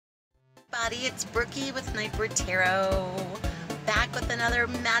Everybody, it's Brookie with Nightbird Tarot, back with another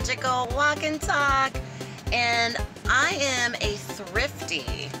magical walk and talk. And I am a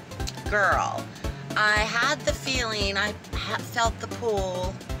thrifty girl. I had the feeling, I felt the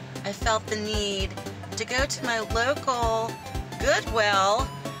pull, I felt the need to go to my local Goodwill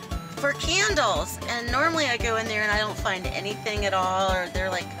for candles. And normally I go in there and I don't find anything at all, or they're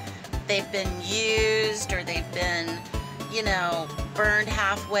like, they've been used, or they've been, you know, burned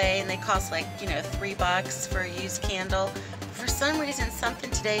halfway, and they cost like, you know, $3 for a used candle. For some reason,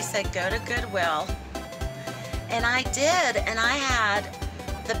 something today said go to Goodwill, and I did, and I had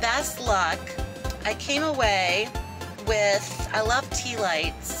the best luck. I came away with, I love tea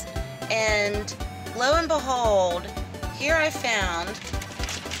lights, and lo and behold, here I found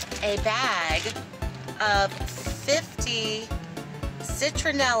a bag of 50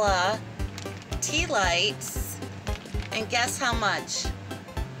 citronella tea lights. And guess how much?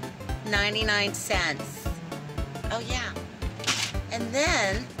 99 cents. Oh yeah. And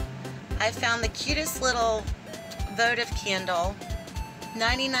then I found the cutest little votive candle,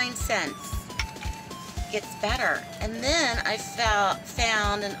 99 cents. Gets better. And then I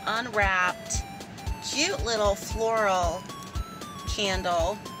found an unwrapped, cute little floral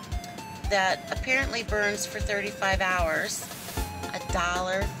candle that apparently burns for 35 hours.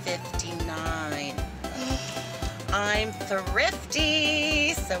 $1.59. I'm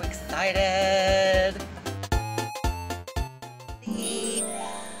thrifty, so excited.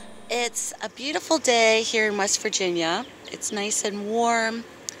 It's a beautiful day here in West Virginia. It's nice and warm.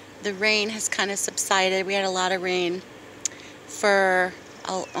 The rain has kind of subsided. We had a lot of rain for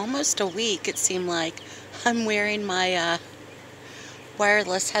almost a week, it seemed like. I'm wearing my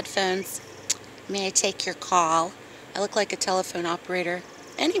wireless headphones. May I take your call? I look like a telephone operator.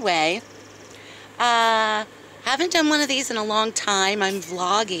 Anyway, haven't done one of these in a long time. I'm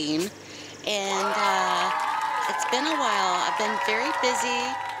vlogging, and it's been a while. I've been very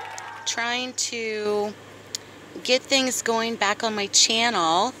busy trying to get things going back on my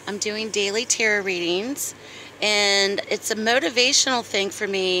channel. I'm doing daily tarot readings, and it's a motivational thing for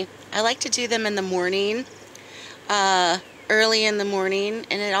me. I like to do them in the morning, early in the morning,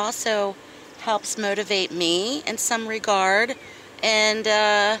 and it also helps motivate me in some regard. And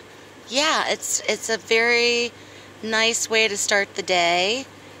yeah, it's a very nice way to start the day.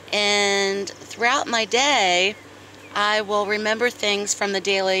 And throughout my day, I will remember things from the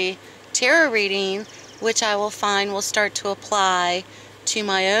daily tarot reading, which I will find will start to apply to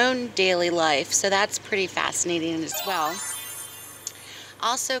my own daily life. So that's pretty fascinating as well.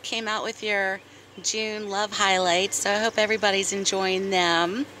 Also came out with your June love highlights, so I hope everybody's enjoying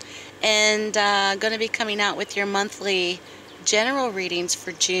them. And going to be coming out with your monthly general readings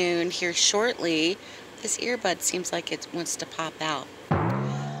for June here shortly. This earbud seems like it wants to pop out.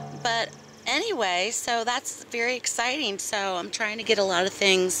 But anyway, so that's very exciting. So I'm trying to get a lot of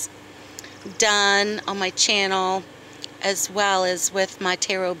things done on my channel, as well as with my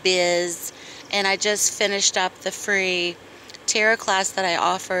Tarot Biz. And I just finished up the free tarot class that I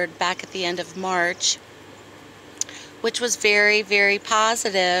offered back at the end of March, which was very, very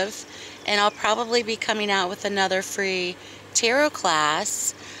positive. And I'll probably be coming out with another free tarot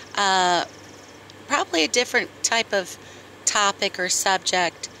class, probably a different type of topic or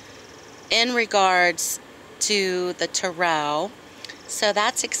subject in regards to the tarot. So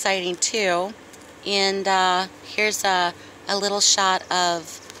that's exciting too. And here's a little shot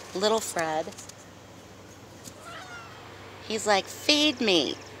of little Fred. He's like, feed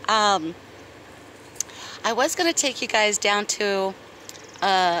me. I was going to take you guys down to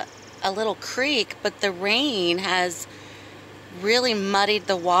a little creek, but the rain has really muddied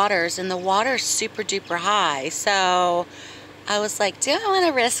the waters, and the water's super duper high. So I was like, do I want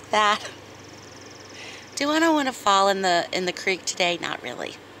to risk that? Do I want to fall in the creek today? Not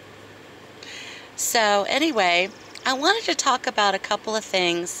really. So anyway, I wanted to talk about a couple of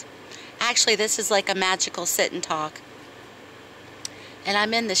things. Actually, this is like a magical sit and talk, and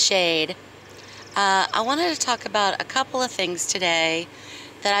I'm in the shade. I wanted to talk about a couple of things today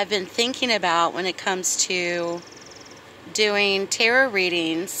that I've been thinking about when it comes to doing tarot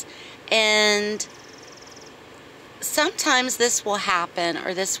readings. And sometimes this will happen,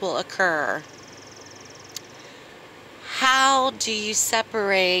 or this will occur. How do you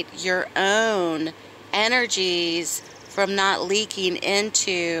separate your own energies from not leaking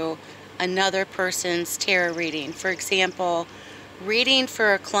into another person's tarot reading? For example, reading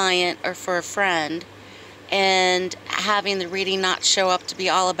for a client or for a friend, and having the reading not show up to be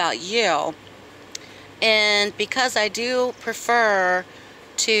all about you. And because I do prefer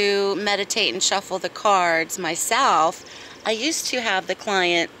to meditate and shuffle the cards myself, I used to have the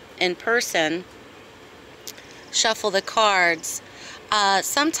client in person, shuffle the cards.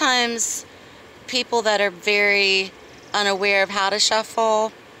 Sometimes people that are very unaware of how to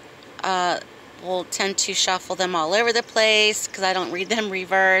shuffle will tend to shuffle them all over the place because I don't read them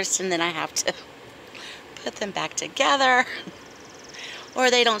reversed, and then I have to put them back together. Or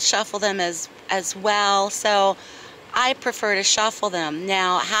they don't shuffle them as well. So I prefer to shuffle them.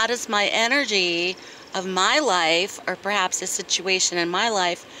 Now, how does my energy of my life, or perhaps a situation in my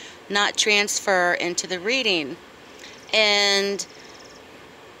life, not transfer into the reading? And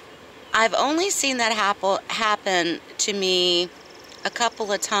I've only seen that happen to me a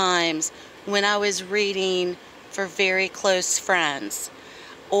couple of times when I was reading for very close friends,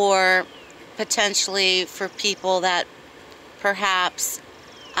 or potentially for people that perhaps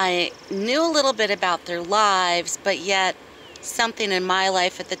I knew a little bit about their lives, but yet something in my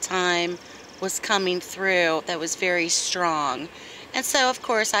life at the time was coming through that was very strong. And so, of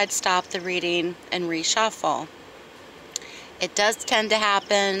course, I'd stop the reading and reshuffle. It does tend to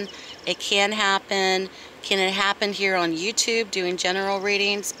happen. It can happen. Can it happen here on YouTube doing general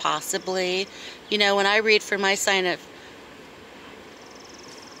readings? Possibly. You know, when I read for my sign of...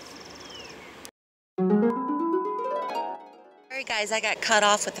 Sorry guys, I got cut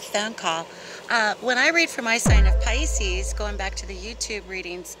off with a phone call. When I read for my sign of Pisces, going back to the YouTube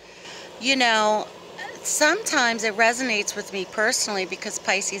readings, you know, sometimes it resonates with me personally because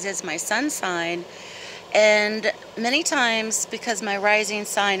Pisces is my sun sign. And many times, because my rising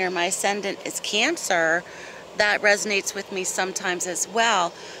sign or my ascendant is Cancer, that resonates with me sometimes as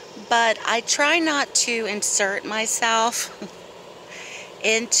well. But I try not to insert myself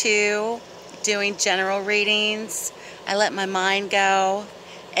into doing general readings. I let my mind go,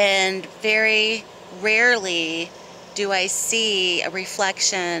 and very rarely do I see a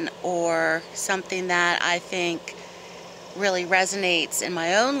reflection or something that I think really resonates in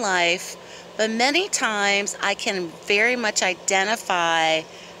my own life. But many times I can very much identify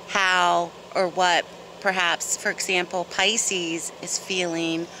how or what perhaps, for example, Pisces is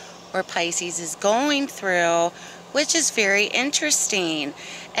feeling or Pisces is going through, which is very interesting.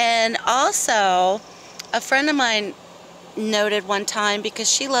 And also, a friend of mine noted one time, because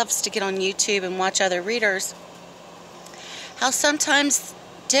she loves to get on YouTube and watch other readers, how sometimes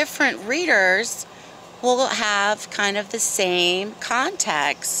different readers will have kind of the same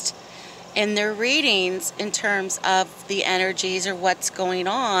context in their readings in terms of the energies or what's going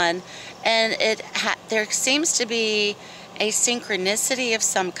on, and there seems to be a synchronicity of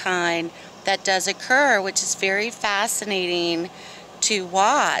some kind that does occur, which is very fascinating to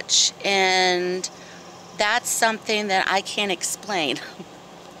watch, and that's something that I can't explain.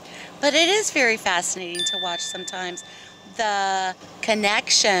 But it is very fascinating to watch sometimes the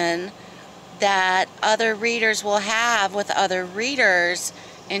connection that other readers will have with other readers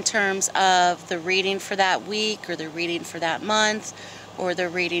in terms of the reading for that week, or the reading for that month, or the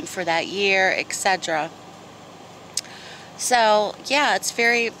reading for that year, etc. So yeah, it's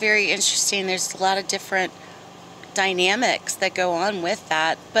very, very interesting. There's a lot of different dynamics that go on with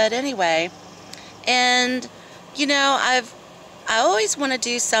that. But anyway, and you know, I always want to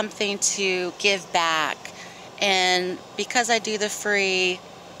do something to give back, and because I do the free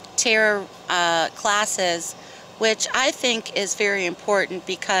tarot classes, which I think is very important,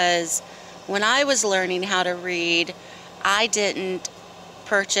 because when I was learning how to read, I didn't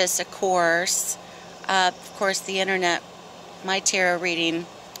purchase a course. Of course, the internet, my tarot reading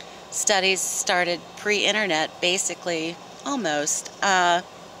studies started pre-internet, basically, almost. I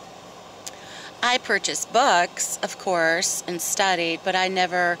purchased books, of course, and studied, but I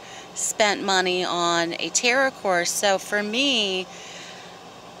never spent money on a tarot course. So for me,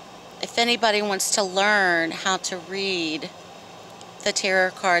 if anybody wants to learn how to read the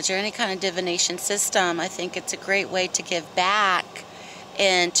tarot cards or any kind of divination system, I think it's a great way to give back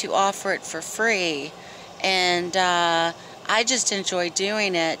and to offer it for free. And I just enjoy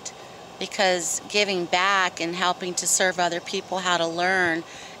doing it, because giving back and helping to serve other people how to learn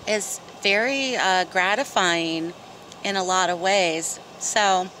is very gratifying in a lot of ways.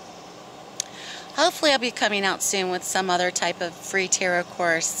 So hopefully I'll be coming out soon with some other type of free tarot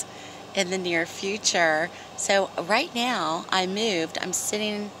course in the near future. So right now I moved. I'm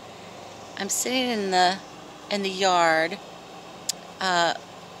sitting in the yard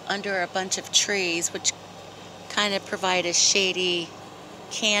under a bunch of trees, which kind of provide a shady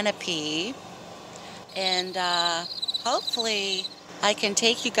canopy, and hopefully I can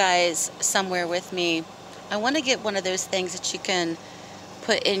take you guys somewhere with me. I want to get one of those things that you can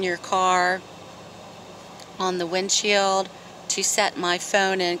put in your car on the windshield to set my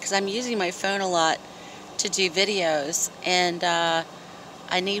phone in, because I'm using my phone a lot to do videos, and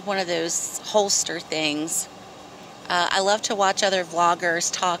I need one of those holster things. I love to watch other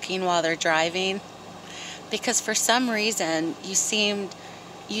vloggers talking while they're driving, because for some reason you seem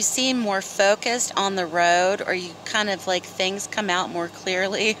more focused on the road, or you kind of like things come out more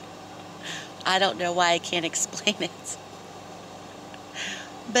clearly. I don't know why, I can't explain it.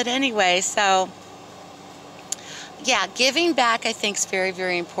 But anyway, so yeah, giving back I think is very,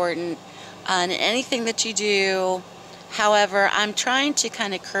 very important in anything that you do. However, I'm trying to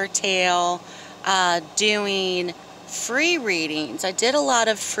kind of curtail doing free readings. I did a lot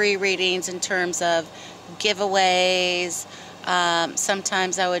of free readings in terms of giveaways.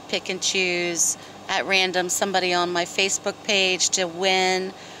 Sometimes I would pick and choose at random somebody on my Facebook page to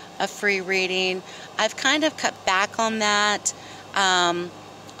win a free reading. I've kind of cut back on that,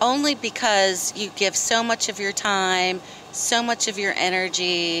 only because you give so much of your time, so much of your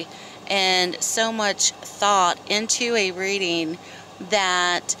energy, and so much thought into a reading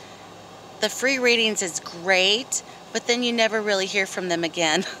that the free readings is great, but then you never really hear from them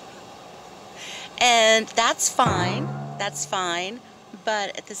again. And that's fine,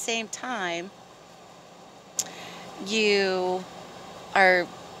 but at the same time, you are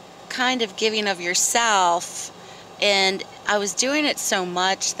kind of giving of yourself, and I was doing it so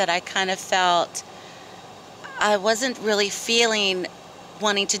much that I kind of felt I wasn't really feeling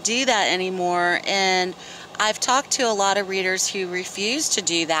wanting to do that anymore. And I've talked to a lot of readers who refuse to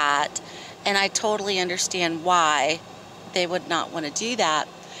do that, and I totally understand why they would not want to do that.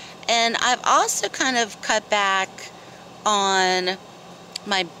 And I've also kind of cut back on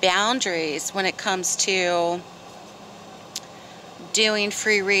my boundaries when it comes to doing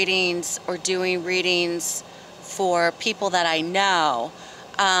free readings or doing readings for people that I know.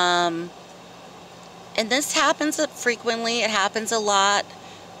 And this happens frequently. It happens a lot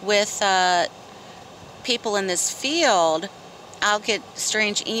with people in this field. I'll get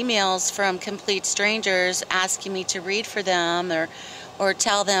strange emails from complete strangers asking me to read for them, or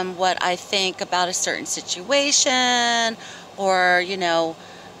tell them what I think about a certain situation, or, you know,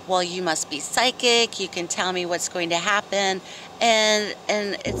 well, you must be psychic, you can tell me what's going to happen. And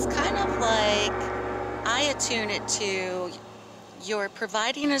it's kind of like I attune it to, you're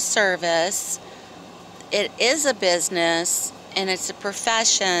providing a service, it is a business, and it's a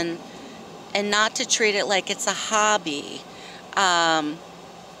profession, and not to treat it like it's a hobby.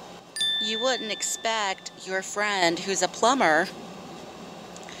 You wouldn't expect your friend who's a plumber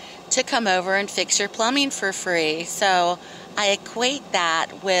to come over and fix your plumbing for free. So I equate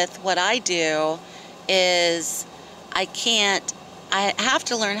that with what I do is I have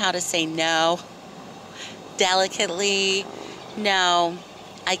to learn how to say no delicately. No,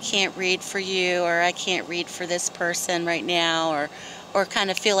 I can't read for you, or I can't read for this person right now, or kind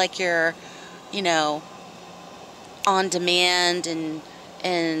of feel like you're, you know, on demand, and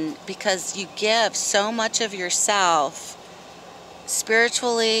because you give so much of yourself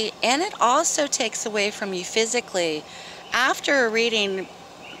spiritually, and it also takes away from you physically. After a reading,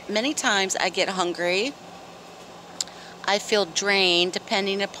 many times I get hungry. I feel drained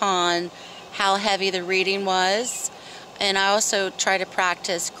depending upon how heavy the reading was. And I also try to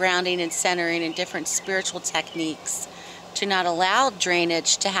practice grounding and centering and different spiritual techniques to not allow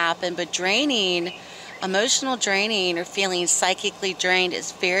drainage to happen. But draining, emotional draining, or feeling psychically drained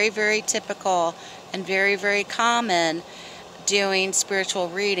is very, very typical and very, very common doing spiritual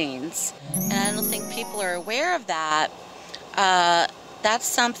readings. And I don't think people are aware of that. That's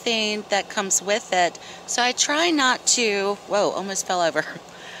something that comes with it. So I try not to, whoa, almost fell over.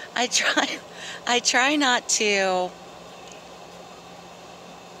 I try not to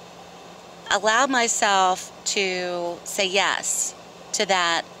allow myself to say yes to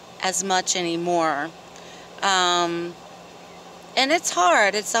that as much anymore. And it's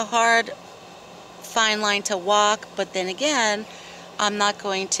hard. It's a hard fine line to walk, but then again, I'm not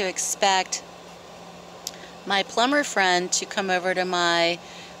going to expect my plumber friend to come over to my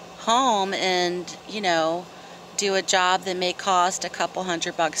home and, you know, do a job that may cost a couple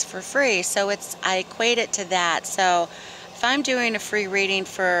 $100 for free. So I equate it to that. So if I'm doing a free reading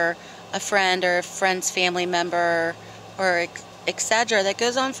for a friend or a friend's family member, or etc., that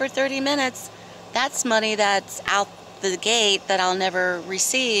goes on for 30 minutes, that's money that's out the gate that I'll never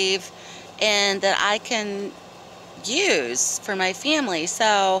receive, and that I can use for my family.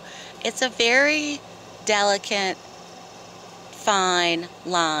 So it's a very delicate, fine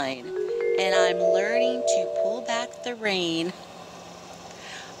line, and I'm learning to pull back the rein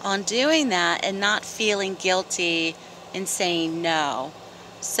on doing that and not feeling guilty in saying no.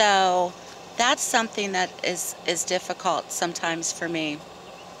 So that's something that is difficult sometimes for me,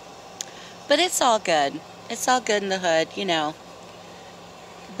 but it's all good. It's all good in the hood, you know.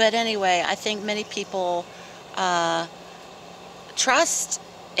 But anyway, I think many people uh, trust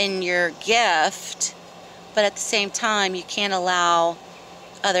in your gift, but at the same time, you can't allow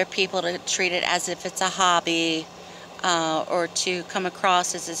other people to treat it as if it's a hobby, or to come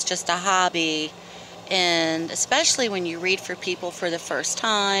across as it's just a hobby. And especially when you read for people for the first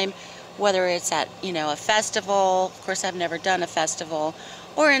time, whether it's at, a festival, of course I've never done a festival,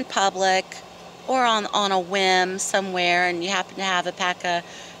 or in public, or on a whim somewhere, and you happen to have a pack of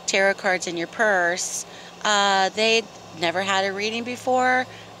tarot cards in your purse, they never had a reading before,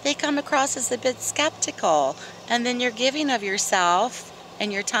 they come across as a bit skeptical. And then you're giving of yourself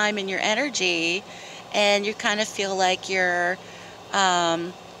and your time and your energy, and you kind of feel like you're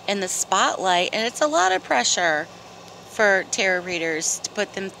in the spotlight, and it's a lot of pressure for tarot readers to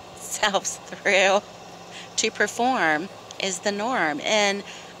put themselves through to perform is the norm. And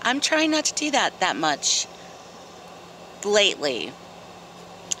I'm trying not to do that much lately.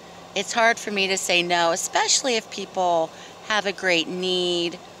 It's hard for me to say no, especially if people have a great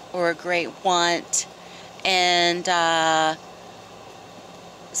need or a great want. And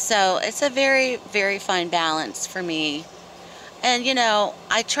so it's a very, very fine balance for me. And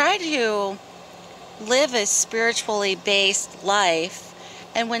I try to live a spiritually based life.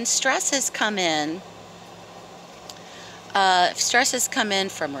 And when stresses come in, if stresses come in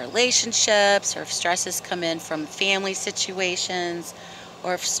from relationships, or if stresses come in from family situations,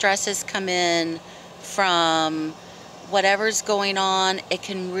 or if stresses come in from whatever's going on, it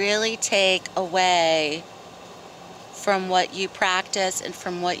can really take away from what you practice and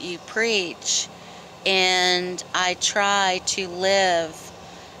from what you preach. And I try to live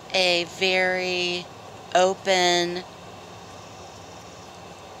a very open,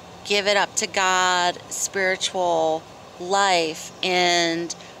 give it up to God, spiritual life.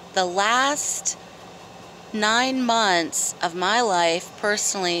 And the last 9 months of my life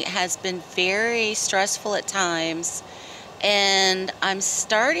personally has been very stressful at times, and I'm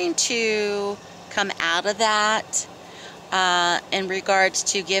starting to come out of that in regards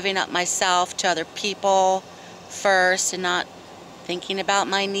to giving up myself to other people first, and not thinking about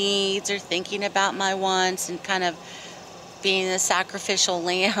my needs or thinking about my wants, and kind of being a sacrificial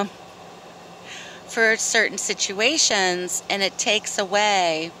lamb for certain situations. And it takes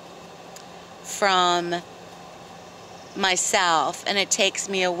away from myself, and it takes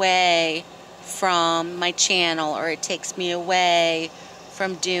me away from my channel, or it takes me away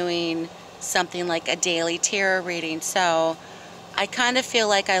from doing something like a daily tarot reading. So I kind of feel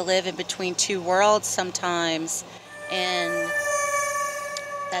like I live in between two worlds sometimes, and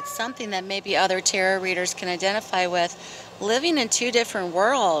that's something that maybe other tarot readers can identify with. Living in two different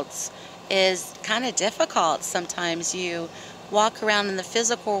worlds is kind of difficult. Sometimes you walk around in the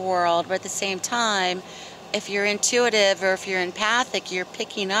physical world, but at the same time, if you're intuitive or if you're empathic, you're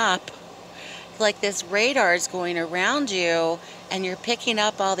picking up, like this radar is going around you, and you're picking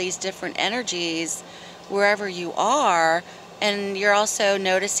up all these different energies wherever you are. And you're also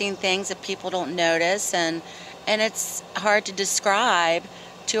noticing things that people don't notice, and it's hard to describe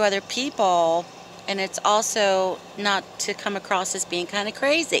to other people, and it's also not to come across as being kind of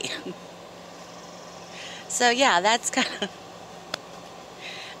crazy. So yeah, that's kind of,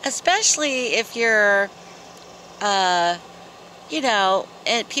 especially if you're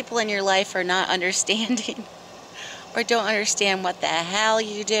and people in your life are not understanding or don't understand what the hell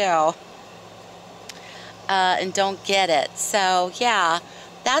you do, and don't get it. So yeah,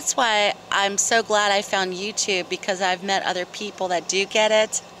 that's why I'm so glad I found YouTube, because I've met other people that do get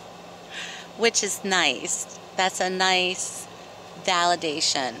it, which is nice. That's a nice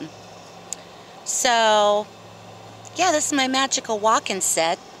validation. So yeah, this is my magical walk-in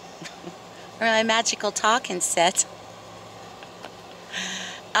set, or my magical talking set.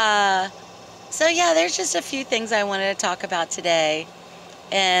 So yeah, there's just a few things I wanted to talk about today.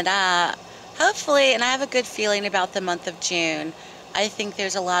 And hopefully, and I have a good feeling about the month of June. I think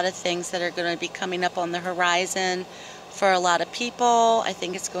there's a lot of things that are going to be coming up on the horizon for a lot of people. I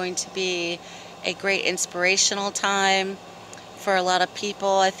think it's going to be a great inspirational time for a lot of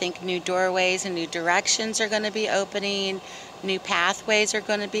people. I think new doorways and new directions are going to be opening. New pathways are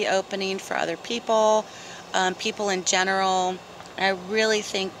going to be opening for other people, people in general. I really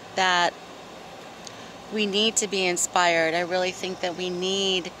think that we need to be inspired. I really think that we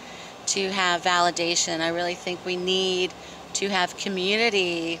need to have validation. I really think we need to have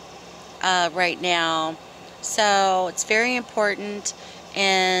community right now. So it's very important.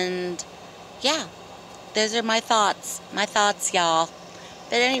 And yeah, those are my thoughts, y'all.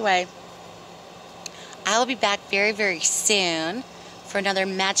 But anyway, I will be back very, very soon for another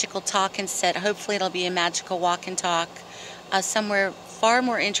magical talk and set. Hopefully it'll be a magical walk and talk somewhere far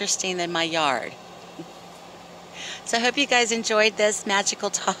more interesting than my yard. So I hope you guys enjoyed this magical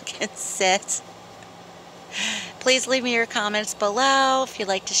talk and sit. Please leave me your comments below. If you'd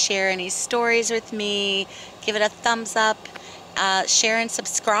like to share any stories with me, give it a thumbs up, share and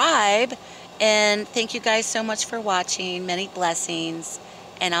subscribe. And thank you guys so much for watching. Many blessings,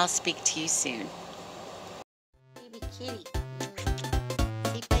 and I'll speak to you soon. Baby kitty.